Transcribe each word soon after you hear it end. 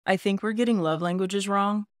I think we're getting love languages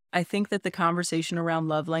wrong. I think that the conversation around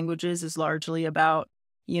love languages is largely about,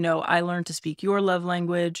 I learned to speak your love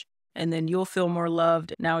language and then you'll feel more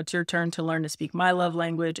loved. Now it's your turn to learn to speak my love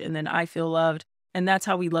language and then I feel loved. And that's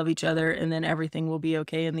how we love each other. And then everything will be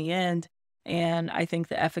okay in the end. And I think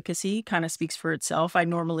the efficacy kind of speaks for itself. I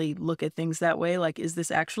normally look at things that way like, is this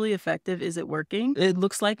actually effective? Is it working? It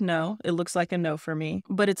looks like no. It looks like a no for me.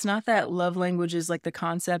 But it's not that love languages, like the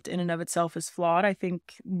concept in and of itself, is flawed. I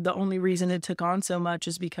think the only reason it took on so much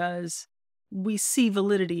is because we see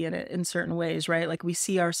validity in it in certain ways, right? Like we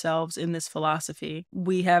see ourselves in this philosophy.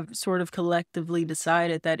 We have sort of collectively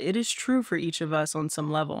decided that it is true for each of us on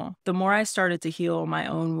some level. The more I started to heal my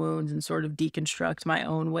own wounds and sort of deconstruct my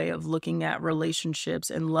own way of looking at relationships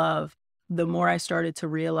and love, the more I started to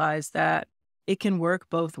realize that it can work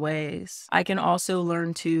both ways. I can also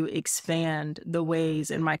learn to expand the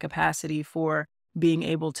ways in my capacity for being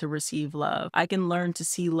able to receive love. I can learn to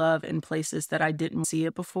see love in places that I didn't see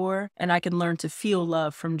it before, and I can learn to feel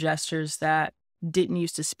love from gestures that didn't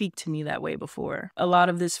used to speak to me that way before. A lot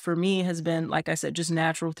of this for me has been, like I said, just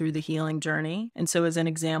natural through the healing journey. And so, as an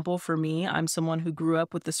example, for me, I'm someone who grew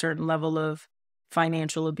up with a certain level of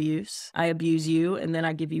financial abuse. I abuse you, and then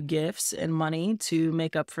I give you gifts and money to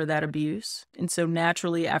make up for that abuse. And so,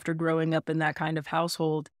 naturally, after growing up in that kind of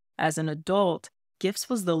household as an adult, gifts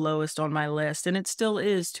was the lowest on my list, and it still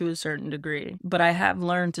is to a certain degree. But I have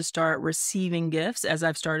learned to start receiving gifts as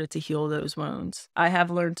I've started to heal those wounds. I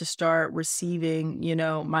have learned to start receiving,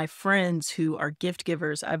 my friends who are gift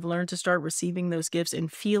givers. I've learned to start receiving those gifts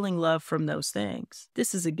and feeling love from those things.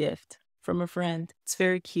 This is a gift from a friend. It's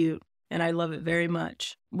very cute, and I love it very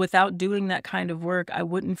much. Without doing that kind of work, I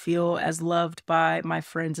wouldn't feel as loved by my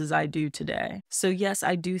friends as I do today. So yes,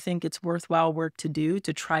 I do think it's worthwhile work to do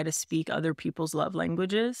to try to speak other people's love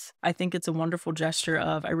languages. I think it's a wonderful gesture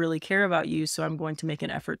of, I really care about you, so I'm going to make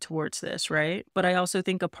an effort towards this, right? But I also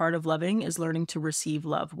think a part of loving is learning to receive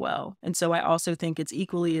love well. And so I also think it's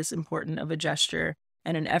equally as important of a gesture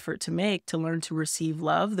and an effort to make to learn to receive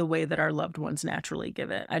love the way that our loved ones naturally give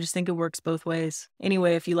it. I just think it works both ways.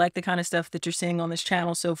 Anyway, if you like the kind of stuff that you're seeing on this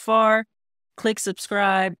channel so far, click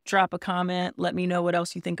subscribe, drop a comment, let me know what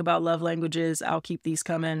else you think about love languages. I'll keep these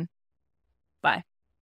coming. Bye.